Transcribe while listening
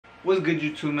What's good,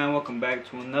 YouTube, man? Welcome back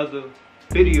to another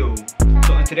video.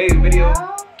 So in today's video,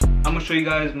 I'm gonna show you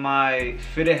guys my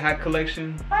fitted hat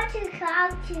collection. What to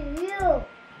talk to you?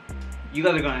 You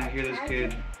guys are gonna hear this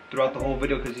kid throughout the whole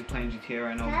video because he's playing GTA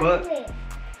right now. But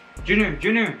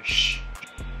Junior, shh.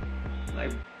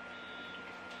 Like,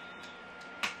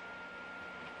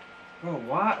 bro,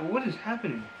 what is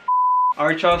happening?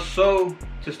 Alright, y'all, so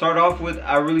to start off with,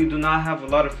 I really do not have a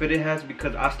lot of fitted hats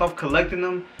because I stopped collecting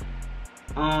them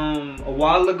a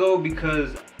while ago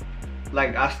because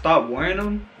like I stopped wearing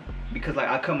them because like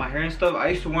I cut my hair and stuff. I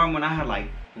used to wear them when I had like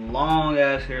long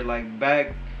ass hair, like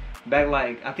back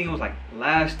like I think it was like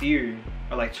last year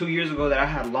or like 2 years ago that I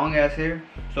had long ass hair.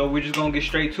 So we're just gonna get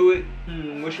straight to it.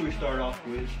 What should we start off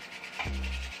with?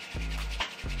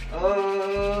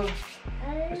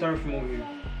 Let's start from over here.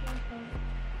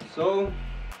 So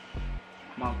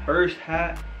my first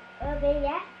hat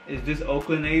is this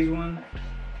Oakland A's one,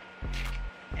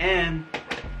 and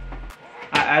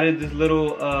I added this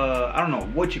little I don't know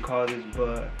what you call this,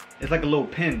 but it's like a little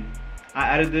pin. I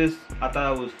added this. I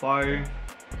thought it was fire.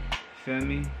 Feel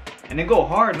me? And they go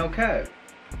hard, no cap.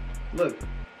 Look,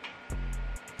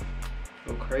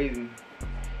 go crazy.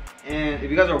 And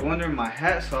if you guys are wondering, my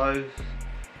hat size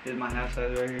is my hat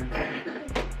size right here.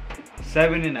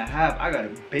 7.5. I got a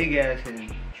big ass head.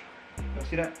 Y'all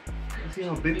see that? You see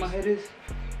how big my head is?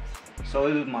 So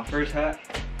this is my first hat.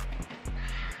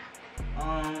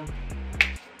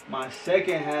 My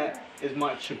second hat is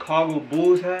my Chicago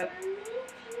Bulls hat,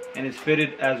 and it's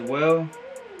fitted as well.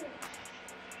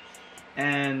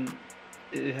 And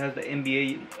it has the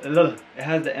NBA. Look, it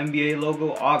has the NBA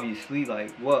logo. Obviously,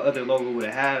 like what other logo would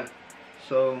it have?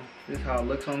 So this is how it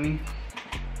looks on me.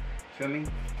 Feel me?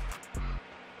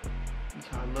 That's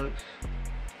how it looks.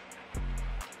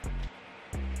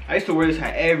 I used to wear this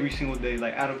hat every single day.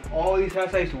 Like out of all these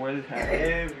hats, I used to wear this hat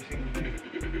every single day.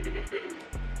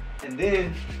 And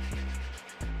then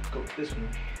let's go with this one.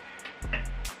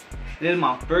 This is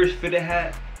my first fitted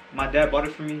hat. My dad bought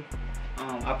it for me.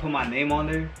 I put my name on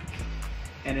there,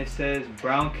 and it says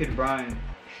Brown Kid Brian.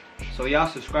 So y'all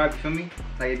subscribe, feel me?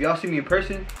 Like if y'all see me in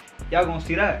person, y'all gonna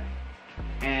see that.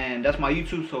 And that's my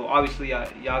YouTube, so obviously y'all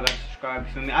gotta subscribe,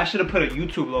 feel me? I should have put a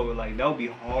YouTube logo, like that would be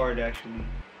hard actually.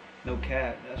 No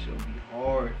cap, that should be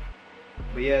hard.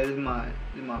 But yeah, this is my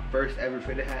first ever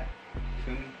fitted hat.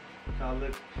 Feel me? That's how it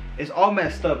looks. It's all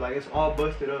messed up, like it's all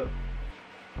busted up.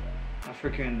 I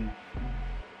freaking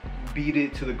beat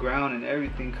it to the ground and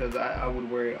everything because I would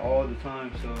wear it all the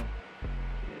time. So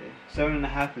yeah,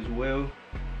 7.5 as well.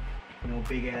 You know,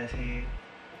 big ass head.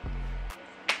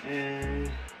 And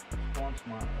on to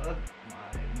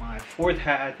my fourth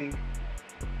hat, I think.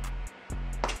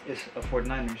 It's a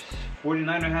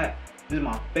 49er hat. This is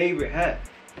my favorite hat.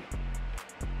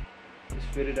 It's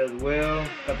fitted as well.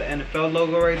 Got the NFL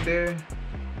logo right there.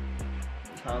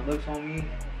 That's how it looks on me.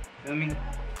 Feel me?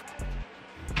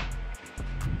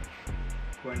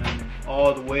 49ers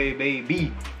all the way,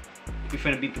 baby. We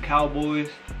finna beat the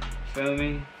Cowboys. Feel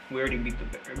me? We already beat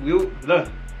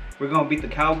we're gonna beat the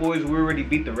Cowboys. We already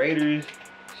beat the Raiders.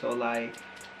 So like,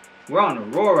 we're on a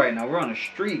roll right now. We're on a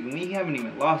streak. We haven't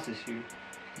even lost this year.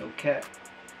 No cap.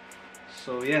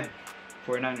 So yeah,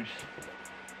 49ers.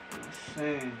 You know what I'm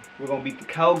saying? We're gonna beat the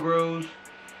Cowgirls,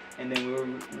 and then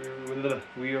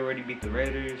we already beat the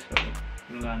Raiders, so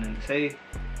we don't got nothing to say.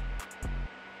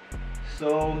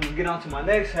 So let's get on to my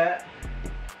next hat.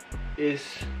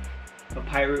 It's a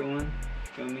pirate one.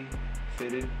 Feel me?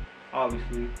 Fitted,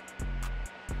 obviously,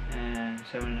 and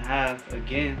 7.5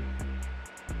 again.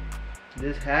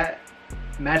 This hat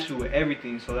matches with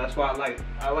everything, so that's why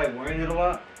I like wearing it a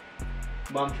lot.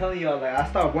 But I'm telling y'all, like I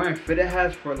stopped wearing fitted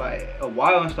hats for like a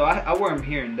while and stuff. I wear them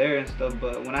here and there and stuff,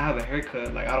 but when I have a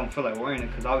haircut, like I don't feel like wearing it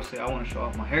because obviously I want to show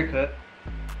off my haircut.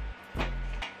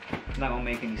 It's not gonna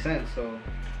make any sense. So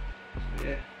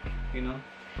yeah, you know,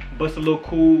 bust a little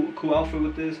cool outfit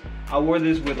with this. I wore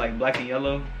this with like black and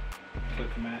yellow,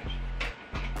 quick match.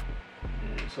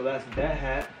 And so that's that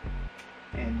hat.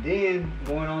 And then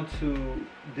going on to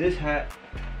this hat,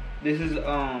 this is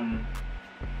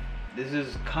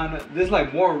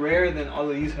like more rare than all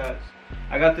of these hats.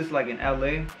 I got this like in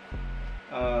LA.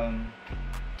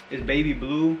 It's baby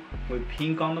blue with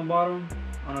pink on the bottom.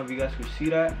 I don't know if you guys can see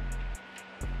that.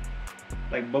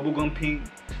 Like bubblegum pink.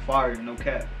 It's fire, no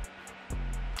cap.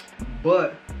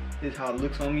 But this is how it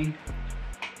looks on me. This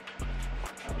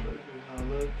is how it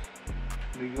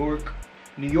looks.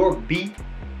 New York beat.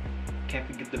 Can't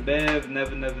forget the Bev,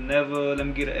 never. Let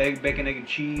me get an egg, bacon, egg, and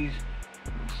cheese.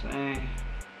 You know what I'm saying?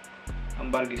 I'm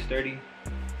about to get sturdy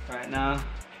right now.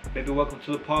 Baby, welcome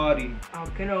to the party. How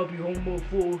can I be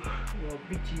homophobe? Well,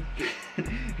 bitchy.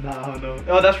 Nah, I don't know.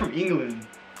 Oh, that's from England.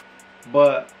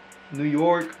 But New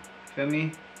York, feel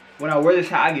me? When I wear this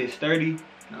hat, I get sturdy. You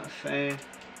know what I'm saying?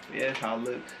 Yeah, that's how it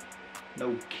looks.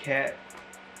 No cat.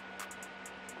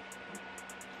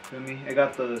 Feel me? I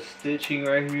got the stitching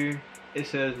right here. It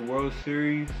says World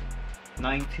Series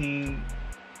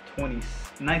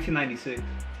 1996.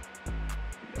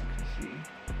 Y'all can see.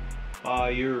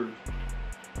 You're,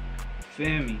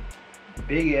 feel me?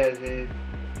 Big ass head.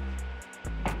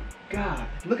 God,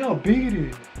 look how big it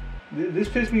is. This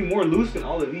fits me more loose than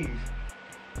all of these.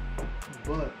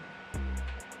 But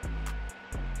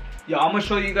yeah, I'm gonna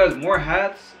show you guys more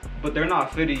hats, but they're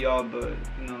not fitted, y'all. But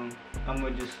you know, I'm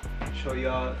gonna just show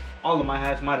y'all all of my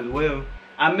hats. Might as well.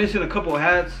 I'm missing a couple of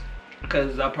hats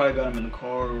because I probably got them in the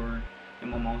car or in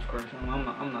my mom's car or something.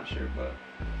 I'm not sure, but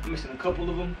I'm missing a couple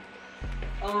of them.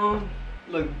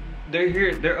 Look, they're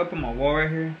here. They're up on my wall right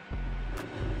here.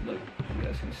 Look, you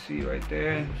guys can see right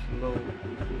there. Just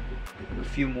a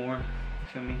few more. You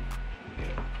feel me?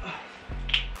 Yeah.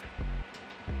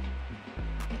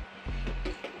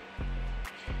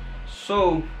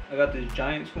 So I got this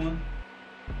Giants one.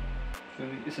 Feel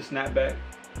me? It's a snapback.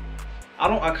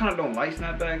 I kind of don't like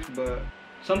snapbacks, but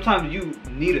sometimes you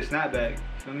need a snapback.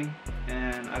 Feel me?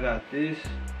 And I got this.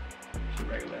 It's a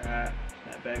regular hat,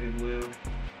 snapback as well.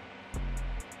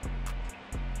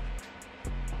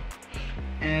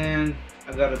 And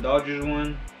I got a Dodgers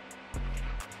one.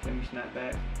 Let me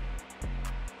snapback.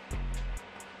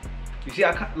 You see,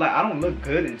 I don't look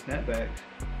good in snapbacks.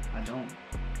 I don't.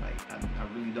 Like, I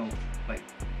really don't. Like,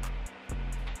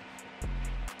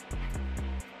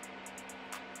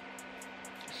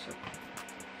 so.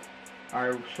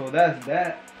 Alright, so that's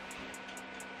that.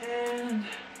 And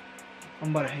I'm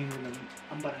about to hang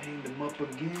them up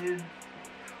again.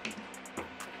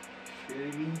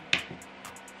 Feel me?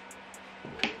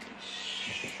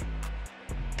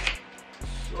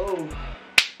 So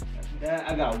that's that.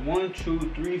 I got 1, 2,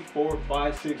 3, 4,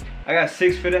 5, 6. I got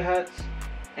 6 fitted hats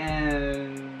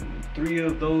and 3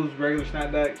 of those regular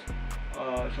snapbacks.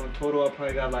 So in total, I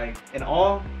probably got like in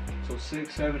all. So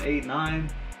 6, 7, 8, 9,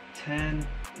 10,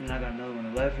 and I got another one,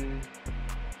 11.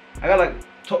 I got like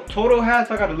total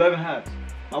hats. I got 11 hats.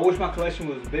 I wish my collection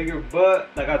was bigger, but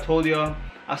like I told y'all,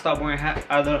 I stopped wearing hats.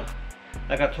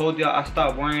 Like I told y'all, I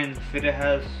stopped wearing fitted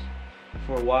hats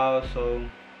for a while. So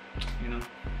you know,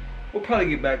 we'll probably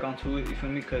get back onto it. You feel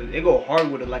me? Cause it go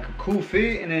hard with it, like a cool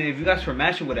fit, and then if you guys were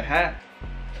matching with a hat,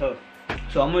 tough.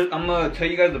 So I'm gonna tell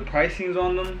you guys the pricings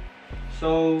on them.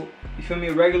 So you feel me?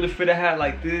 A regular fitted hat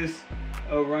like this,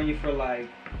 it'll run you for like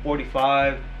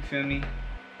 45. You feel me?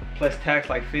 Plus tax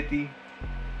like 50.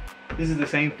 This is the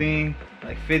same thing,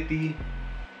 like 50,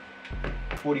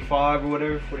 45 or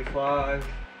whatever, 45,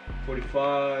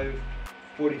 45,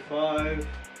 45.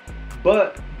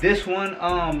 But this one,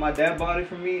 my dad bought it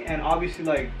for me, and obviously,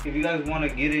 like, if you guys want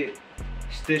to get it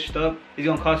stitched up, it's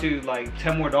gonna cost you like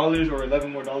 $10 more or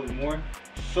 $11 more.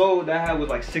 So that hat was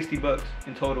like 60 bucks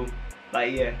in total.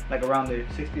 Like, yeah, like around there,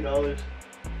 $60.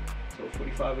 So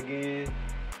 45 again.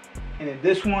 And then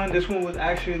this one was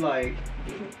actually like,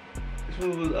 this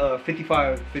one was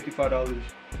 $55.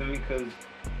 Feel me? Cause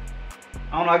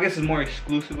I don't know, I guess it's more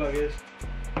exclusive. I guess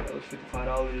that was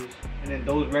 $55. And then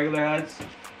those regular hats.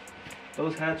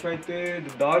 Those hats right there, the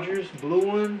Dodgers blue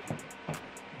one,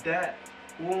 that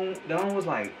one was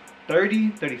like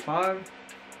 30, 35.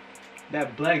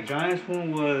 That black Giants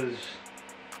one was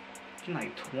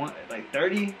like 20, like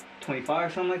 30,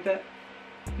 25, something like that.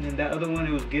 And then that other one,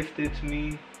 it was gifted to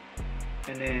me.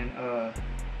 And then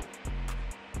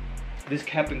this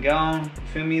cap and gown, you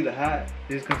feel me? The hat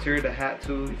is considered a hat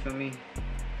too, you feel me?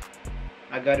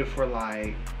 I got it for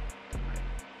like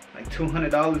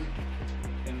 $200.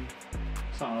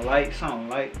 Something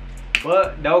light.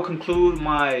 But that will conclude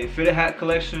my fitted hat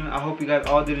collection. I hope you guys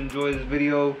all did enjoy this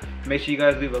video. Make sure you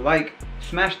guys leave a like.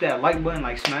 Smash that like button,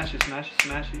 like smash it. You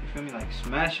feel me? Like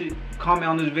smash it. Comment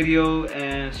on this video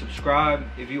and subscribe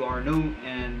if you are new,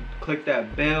 and click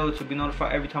that bell to be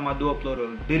notified every time I do upload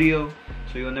a video,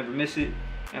 so you'll never miss it.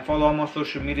 And follow all my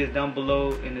social medias down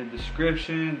below in the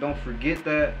description. Don't forget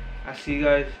that. I see you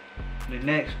guys in the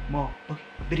next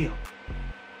motherfucking video.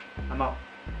 I'm out.